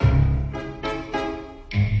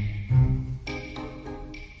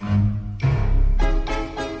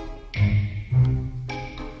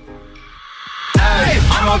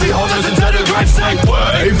I'ma be homeless until the grave say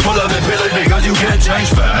wait. Pull up and pillage because you can't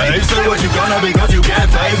change fate. Say what you gonna because you can't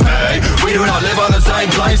face me. We do not live on the same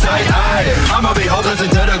place, hey, hey. I'ma be homeless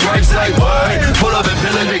until the grave say wait. Pull up and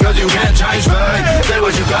pillage because you can't change fate. Say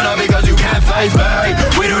what you gonna because you can't face me.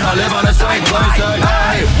 We do not live on the same place, hey,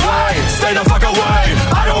 hey, wait. Stay the fuck away.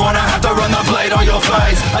 I don't wanna have to run the blade on your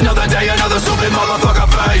face. Another day, another stupid motherfucker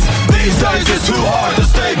face. These days it's too hard to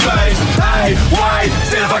stay based. Hey, wait,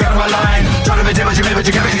 stay the fuck out of my lane. Try to maintain what you made, but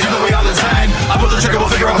you can't make each other, we all the same. I pull the trigger, we'll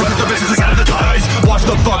figure out who's the business out of the place. Watch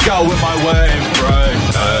the fuck out with my wave break.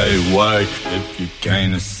 Hey, wait, if you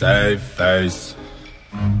gain a safe face,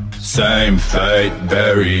 same fate,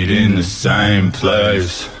 buried in the same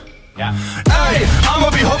place. Yeah. Hey, I'ma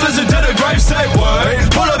be hopeless until the grave say wait.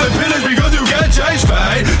 Pull up and pillage because you can't change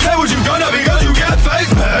fate.